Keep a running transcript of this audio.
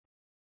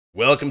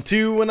Welcome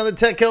to another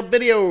Tech Help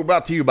video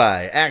brought to you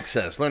by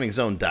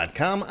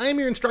AccessLearningZone.com. I'm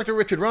your instructor,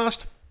 Richard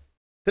Rost.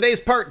 Today's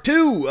part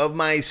 2 of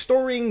my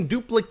Storing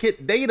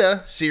Duplicate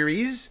Data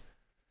series.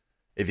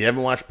 If you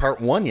haven't watched part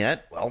 1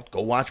 yet, well,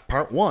 go watch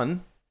part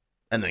 1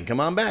 and then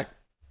come on back.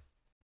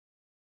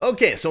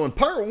 Okay, so in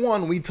part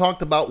 1, we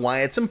talked about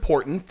why it's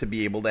important to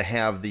be able to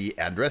have the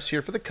address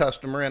here for the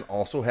customer and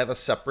also have a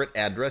separate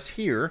address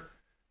here.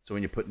 So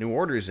when you put new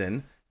orders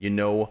in, you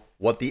know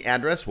what the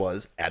address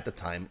was at the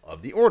time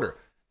of the order.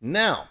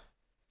 Now,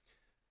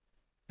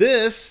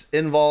 this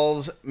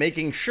involves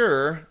making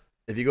sure,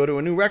 if you go to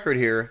a new record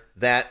here,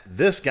 that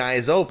this guy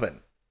is open,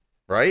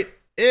 right?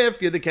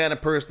 If you're the kind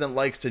of person that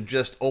likes to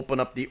just open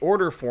up the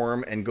order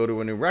form and go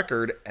to a new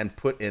record and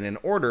put in an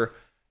order,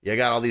 you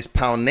got all these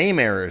pound name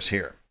errors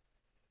here,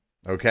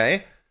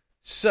 okay?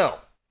 So,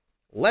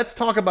 let's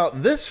talk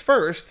about this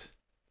first,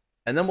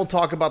 and then we'll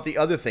talk about the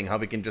other thing, how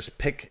we can just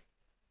pick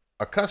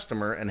a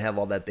customer and have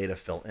all that data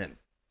fill in,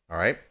 all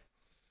right?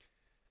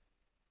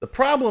 The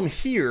problem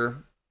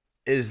here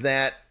is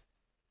that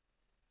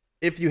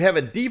if you have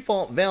a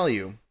default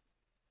value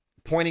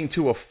pointing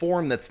to a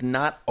form that's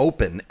not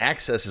open,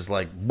 Access is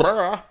like,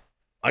 bruh,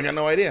 I got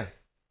no idea.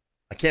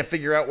 I can't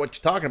figure out what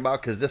you're talking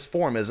about because this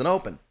form isn't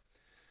open.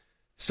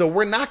 So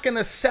we're not going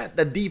to set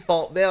the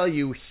default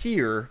value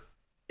here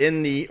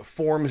in the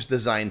form's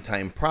design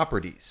time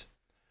properties.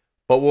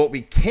 But what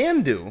we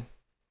can do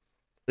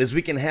is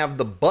we can have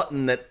the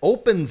button that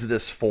opens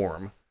this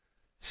form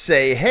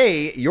say,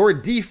 hey, your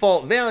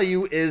default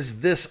value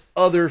is this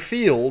other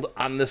field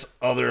on this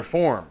other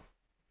form.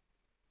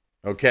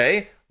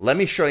 Okay, let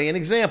me show you an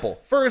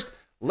example. First,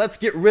 let's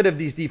get rid of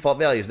these default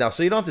values. Now,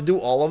 so you don't have to do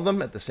all of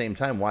them at the same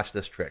time. Watch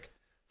this trick.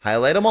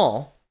 Highlight them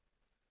all.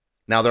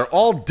 Now, they're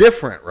all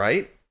different,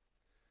 right?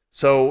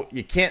 So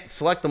you can't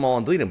select them all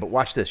and delete them, but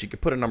watch this. You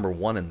could put a number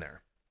 1 in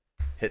there.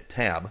 Hit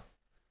Tab.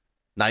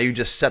 Now you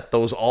just set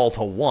those all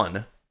to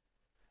 1.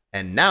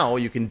 And now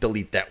you can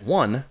delete that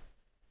 1,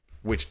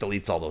 which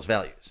deletes all those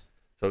values.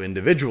 So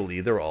individually,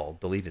 they're all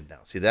deleted now.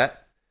 See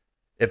that?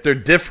 If they're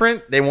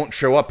different, they won't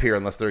show up here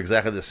unless they're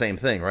exactly the same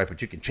thing, right?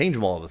 But you can change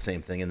them all to the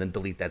same thing and then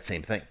delete that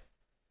same thing.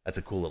 That's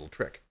a cool little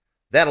trick.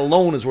 That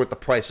alone is worth the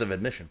price of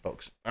admission,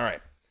 folks. All right.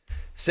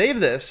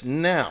 Save this.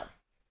 Now,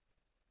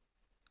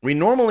 we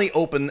normally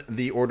open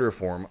the order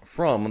form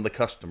from the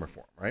customer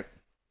form, right?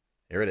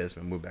 Here it is.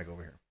 I'm going to move back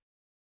over here.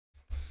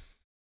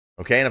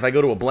 Okay, and if I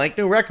go to a blank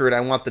new record, I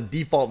want the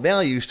default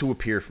values to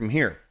appear from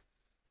here.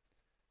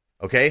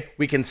 Okay,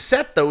 we can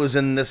set those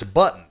in this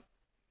button.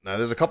 Now,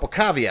 there's a couple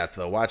caveats,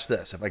 though. Watch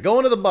this. If I go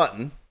into the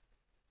button,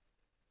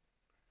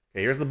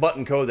 okay, here's the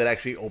button code that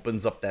actually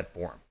opens up that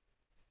form.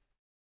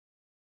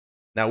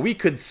 Now, we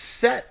could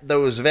set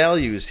those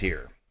values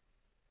here,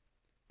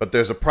 but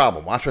there's a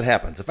problem. Watch what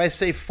happens. If I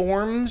say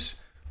forms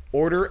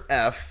order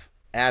F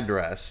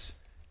address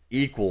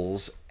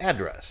equals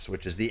address,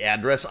 which is the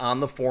address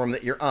on the form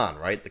that you're on,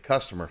 right? The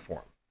customer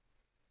form.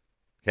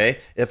 Okay,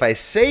 if I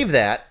save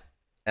that,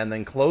 and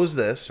then close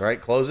this, right?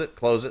 Close it,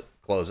 close it,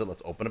 close it.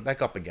 Let's open it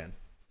back up again.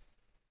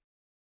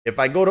 If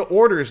I go to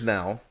orders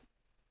now,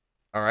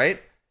 all right,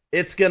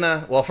 it's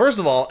gonna, well, first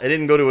of all, it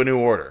didn't go to a new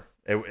order.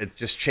 It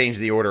just changed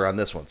the order on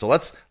this one. So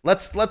let's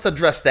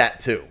address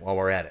that too while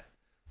we're at it.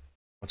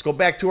 Let's go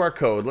back to our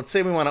code. Let's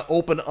say we want to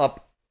open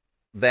up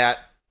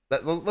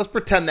let's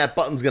pretend that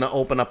button's gonna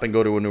open up and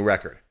go to a new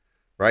record,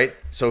 right?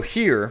 So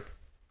here,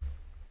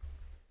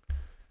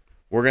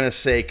 we're gonna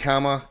say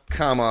comma,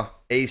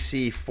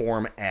 AC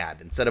form add.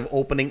 Instead of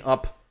opening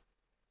up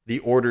the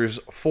orders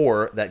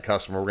for that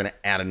customer, we're going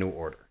to add a new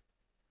order.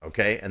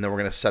 Okay, and then we're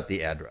going to set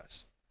the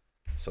address.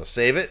 So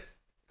save it,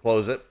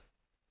 close it.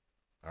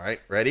 All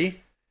right,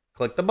 ready?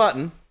 Click the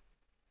button.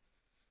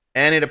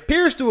 And it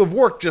appears to have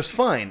worked just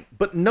fine.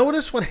 But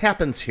notice what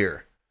happens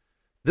here.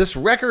 This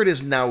record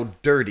is now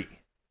dirty.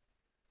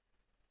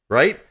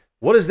 Right?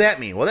 What does that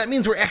mean? Well, that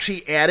means we're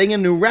actually adding a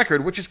new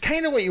record, which is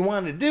kind of what you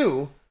want to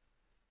do.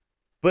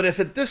 But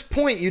if at this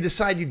point you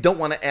decide you don't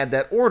want to add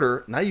that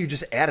order, now you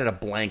just added a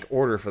blank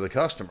order for the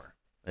customer.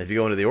 And if you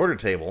go into the order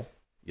table,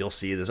 you'll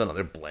see there's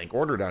another blank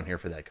order down here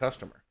for that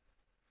customer.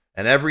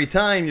 And every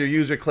time your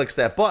user clicks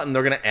that button,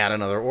 they're going to add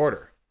another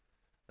order.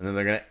 And then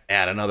they're going to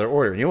add another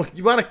order. And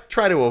you want to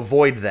try to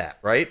avoid that,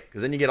 right?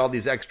 Because then you get all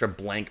these extra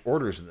blank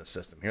orders in the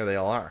system. Here they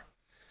all are.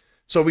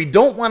 So we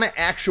don't want to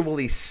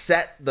actually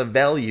set the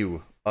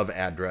value of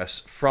address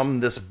from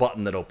this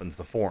button that opens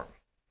the form.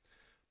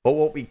 But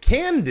what we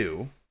can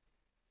do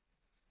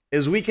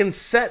is we can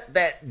set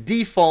that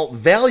default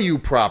value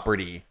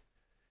property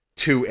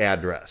to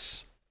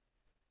address.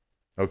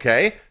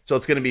 Okay, so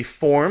it's going to be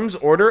forms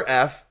order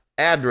F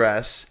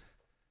address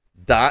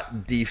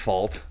dot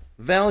default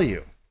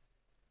value.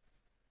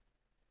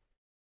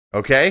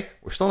 Okay,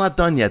 we're still not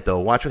done yet though.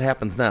 Watch what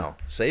happens now.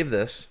 Save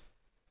this,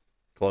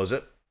 close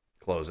it,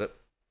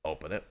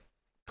 open it,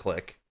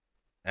 click,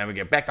 and we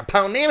get back to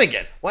pound name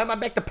again. Why am I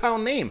back to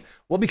pound name?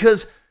 Well,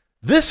 because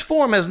this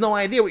form has no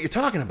idea what you're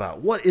talking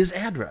about. What is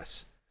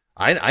address?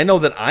 I know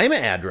that I'm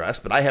an address,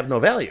 but I have no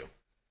value.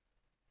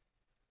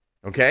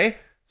 Okay?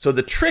 So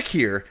the trick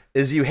here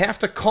is you have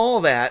to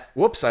call that,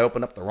 whoops, I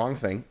opened up the wrong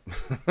thing.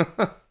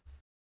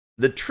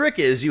 The trick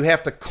is you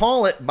have to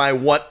call it by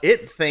what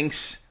it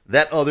thinks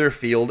that other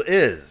field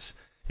is.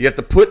 You have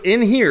to put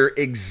in here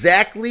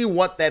exactly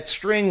what that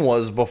string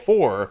was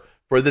before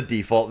for the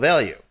default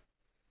value.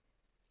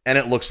 And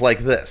it looks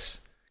like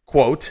this,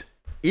 quote,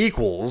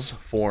 equals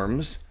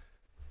forms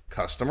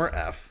customer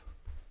F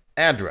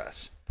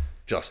address,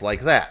 just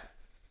like that.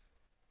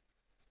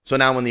 So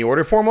now when the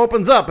order form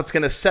opens up, it's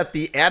going to set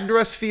the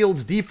address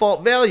field's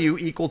default value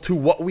equal to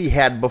what we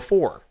had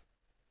before.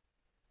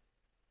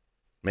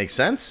 Make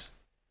sense?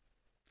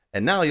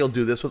 And now you'll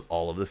do this with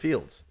all of the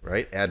fields,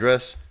 right?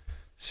 Address,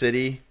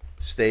 city,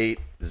 state,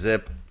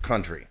 zip,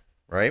 country,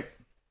 right?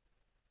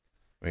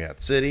 We got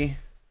city,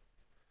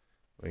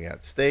 we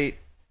got state,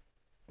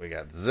 we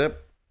got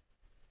zip,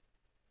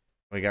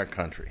 we got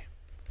country.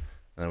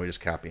 And then we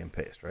just copy and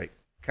paste, right?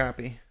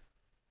 Copy,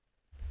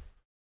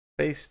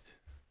 paste,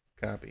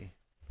 copy,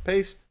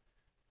 paste,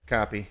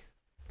 copy,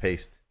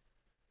 paste,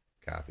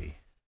 copy,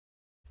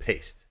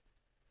 paste.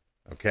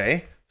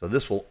 Okay? So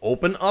this will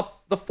open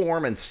up the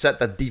form and set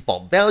the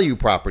default value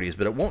properties,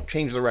 but it won't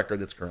change the record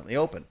that's currently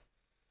open.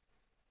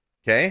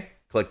 Okay?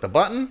 Click the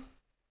button.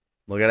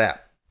 Look at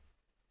that.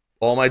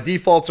 All my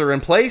defaults are in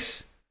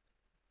place.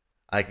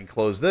 I can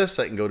close this.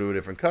 I can go to a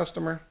different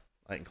customer.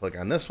 I can click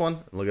on this one.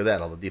 And look at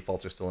that. All the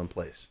defaults are still in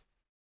place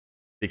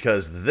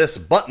because this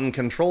button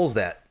controls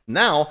that.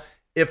 Now,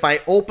 if I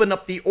open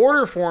up the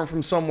order form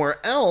from somewhere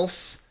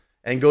else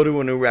and go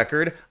to a new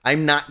record,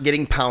 I'm not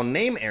getting pound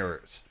name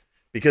errors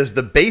because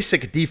the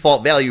basic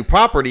default value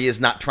property is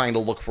not trying to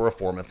look for a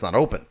form that's not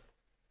open.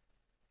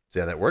 See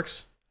how that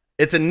works?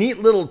 It's a neat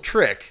little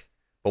trick,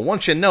 but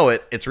once you know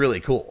it, it's really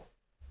cool.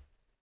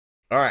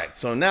 All right,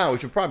 so now we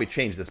should probably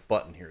change this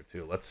button here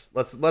too. Let's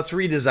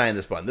redesign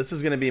this button. This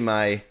is going to be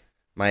my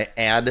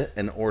add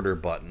an order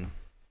button,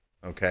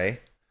 okay?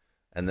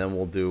 And then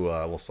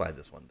we'll slide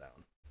this one down.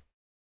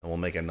 And we'll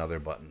make another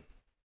button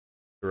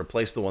to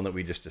replace the one that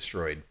we just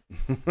destroyed.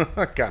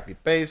 Copy,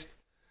 paste,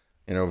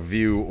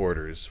 view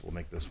orders. We'll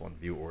make this one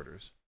view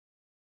orders.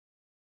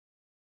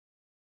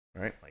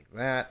 All right, like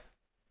that.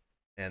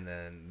 And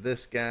then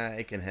this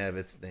guy can have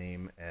its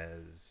name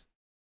as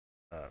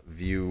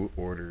view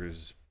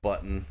orders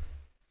button.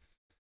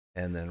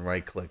 And then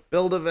right click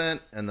build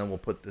event. And then we'll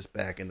put this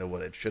back into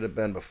what it should have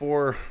been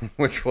before,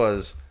 which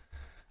was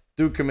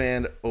do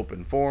command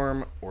open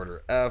form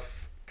order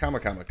F,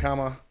 comma, comma,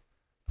 comma.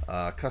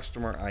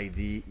 Customer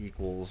ID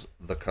equals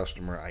the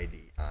customer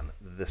ID on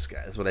this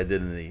guy. That's what I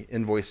did in the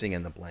invoicing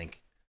and the blank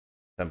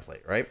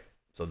template, right?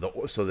 So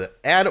the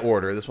add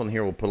order, this one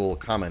here, we'll put a little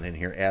comment in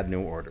here, add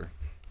new order.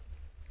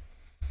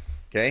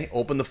 Okay,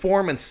 open the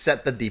form and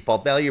set the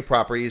default value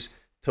properties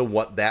to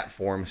what that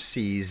form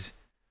sees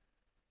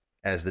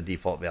as the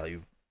default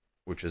value,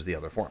 which is the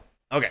other form.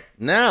 Okay,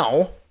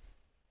 now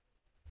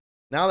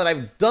that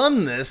I've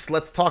done this,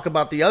 let's talk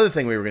about the other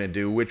thing we were going to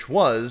do, which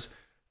was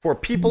for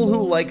people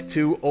who like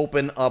to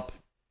open up,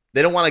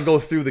 they don't want to go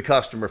through the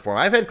customer form.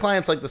 I've had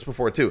clients like this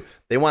before too.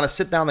 They want to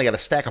sit down, they got a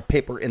stack of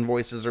paper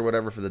invoices or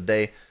whatever for the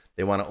day.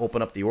 They want to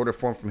open up the order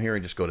form from here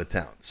and just go to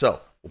town. So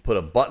we'll put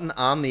a button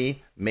on the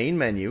main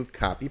menu,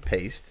 copy,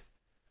 paste,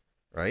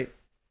 right,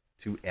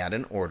 to add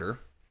an order,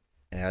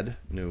 add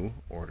new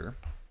order.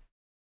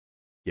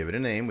 Give it a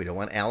name. We don't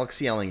want Alex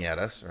yelling at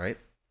us, right?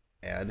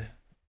 Add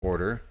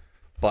order.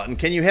 Button.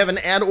 Can you have an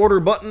add order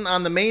button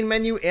on the main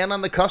menu and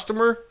on the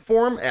customer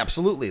form?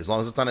 Absolutely. As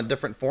long as it's on a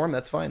different form,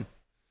 that's fine.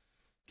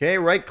 Okay,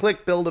 right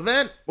click, build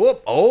event.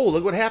 Whoop. Oh,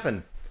 look what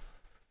happened.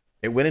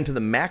 It went into the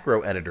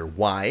macro editor.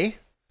 Why?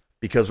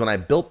 Because when I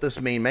built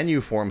this main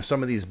menu form,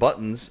 some of these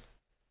buttons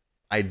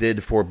I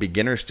did for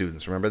beginner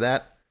students. Remember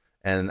that?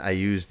 And I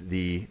used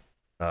the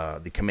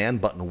command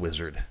button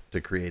wizard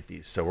to create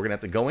these. So we're going to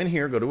have to go in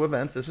here, go to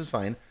events. This is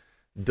fine.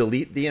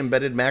 Delete the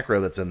embedded macro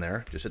that's in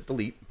there. Just hit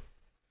delete.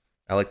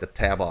 I like to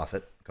tab off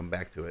it, come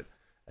back to it,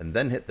 and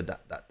then hit the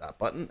dot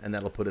button, and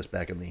that'll put us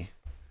back in the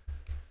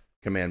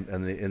command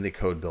in the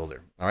code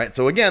builder. All right.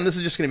 So again, this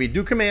is just going to be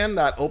do command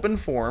dot open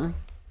form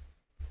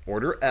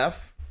order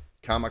F,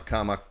 comma,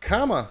 comma,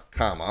 comma,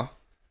 comma,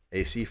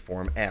 AC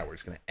form add. We're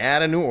just going to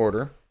add a new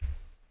order.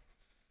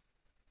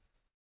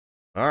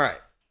 All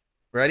right.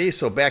 Ready?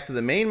 So back to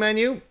the main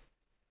menu.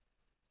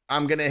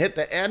 I'm going to hit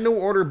the add new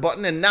order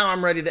button, and now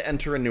I'm ready to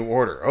enter a new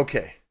order.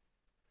 Okay.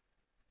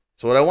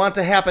 So what I want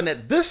to happen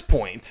at this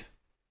point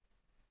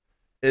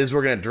is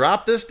we're going to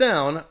drop this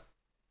down,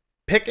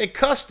 pick a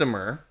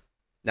customer.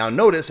 Now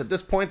notice at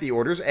this point the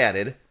order's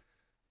added,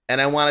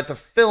 and I want it to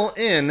fill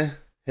in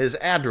his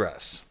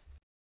address.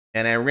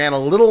 And I ran a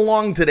little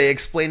long today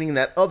explaining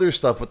that other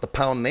stuff with the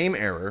pound name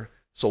error,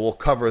 so we'll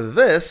cover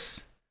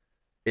this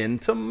in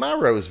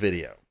tomorrow's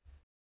video.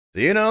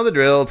 So you know the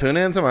drill. Tune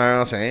in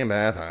tomorrow, same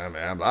bad time,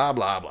 blah,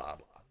 blah, blah, blah.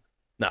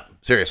 No,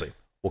 seriously.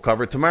 We'll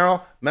cover it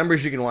tomorrow.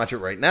 Members, you can watch it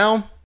right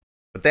now.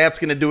 But that's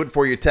going to do it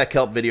for your tech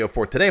help video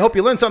for today. Hope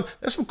you learned some.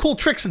 There's some cool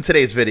tricks in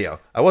today's video.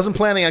 I wasn't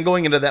planning on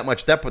going into that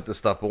much depth with this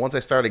stuff, but once I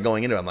started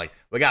going into it, I'm like,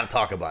 we got to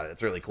talk about it.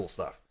 It's really cool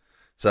stuff.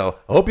 So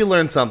I hope you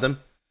learned something.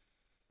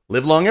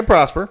 Live long and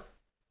prosper.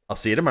 I'll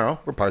see you tomorrow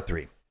for part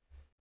 3.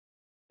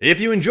 If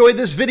you enjoyed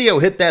this video,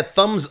 hit that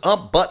thumbs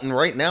up button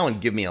right now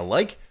and give me a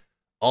like.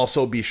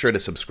 Also, be sure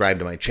to subscribe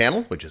to my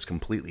channel, which is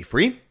completely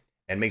free.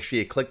 And make sure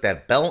you click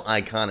that bell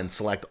icon and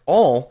select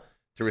all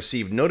to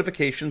receive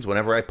notifications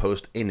whenever I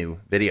post a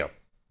new video.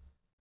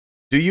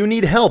 Do you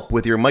need help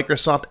with your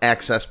Microsoft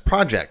Access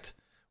project?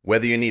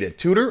 Whether you need a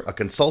tutor, a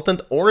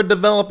consultant, or a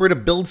developer to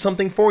build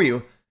something for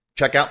you,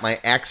 check out my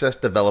Access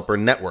Developer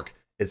Network.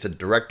 It's a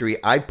directory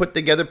I put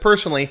together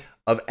personally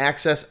of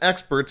Access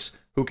experts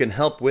who can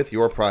help with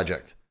your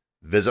project.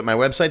 Visit my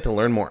website to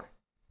learn more.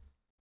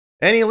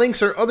 Any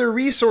links or other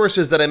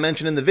resources that I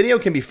mentioned in the video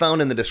can be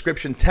found in the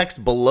description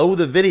text below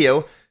the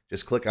video.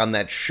 Just click on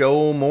that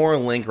Show More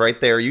link right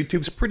there.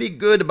 YouTube's pretty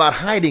good about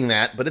hiding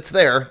that, but it's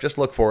there. Just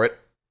look for it.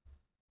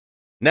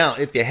 Now,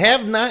 if you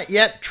have not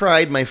yet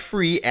tried my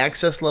free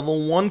Access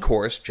Level 1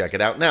 course, check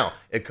it out now.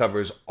 It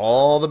covers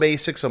all the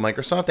basics of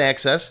Microsoft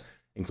Access,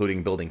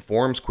 including building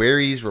forms,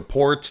 queries,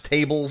 reports,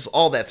 tables,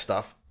 all that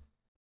stuff.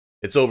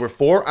 It's over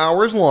 4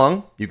 hours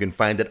long. You can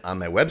find it on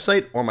my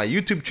website or my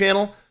YouTube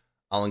channel.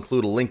 I'll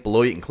include a link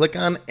below you can click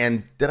on.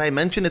 And did I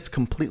mention it's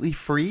completely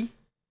free?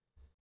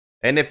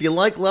 And if you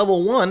like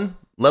Level 1,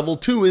 Level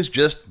 2 is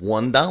just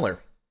 $1.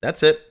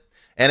 That's it.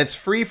 And it's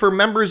free for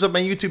members of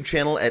my YouTube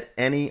channel at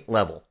any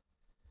level.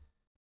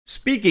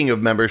 Speaking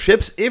of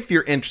memberships, if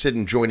you're interested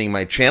in joining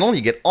my channel,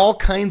 you get all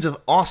kinds of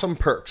awesome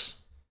perks.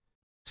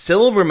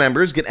 Silver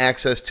members get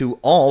access to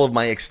all of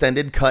my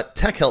extended cut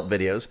TechHelp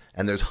videos,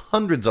 and there's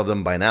hundreds of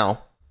them by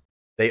now.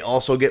 They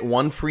also get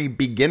one free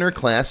beginner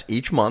class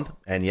each month,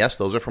 and yes,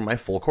 those are from my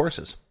full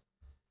courses.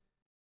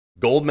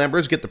 Gold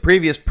members get the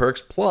previous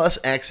perks plus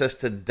access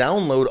to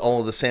download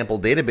all of the sample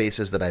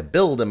databases that I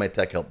build in my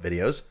TechHelp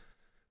videos.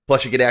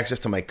 Plus, you get access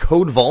to my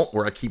code vault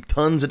where I keep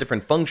tons of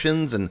different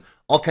functions and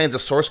all kinds of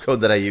source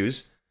code that I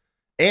use.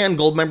 And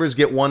gold members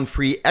get one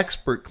free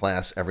expert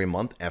class every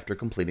month after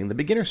completing the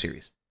beginner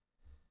series.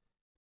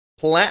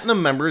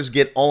 Platinum members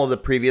get all of the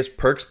previous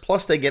perks,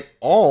 plus they get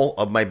all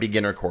of my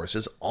beginner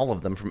courses, all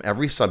of them from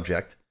every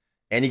subject.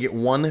 And you get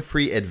one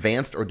free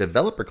advanced or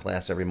developer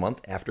class every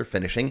month after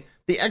finishing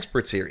the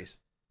expert series.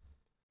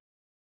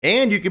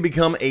 And you can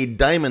become a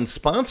diamond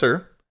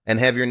sponsor and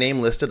have your name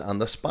listed on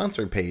the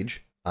sponsor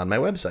page on my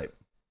website.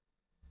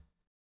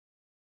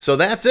 So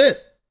that's it.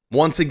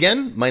 Once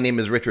again, my name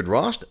is Richard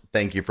Rost.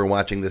 Thank you for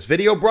watching this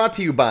video brought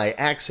to you by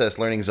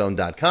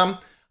AccessLearningZone.com.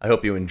 I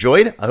hope you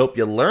enjoyed. I hope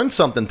you learned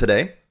something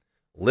today.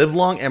 Live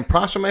long and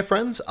prosper, my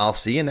friends. I'll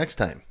see you next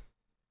time.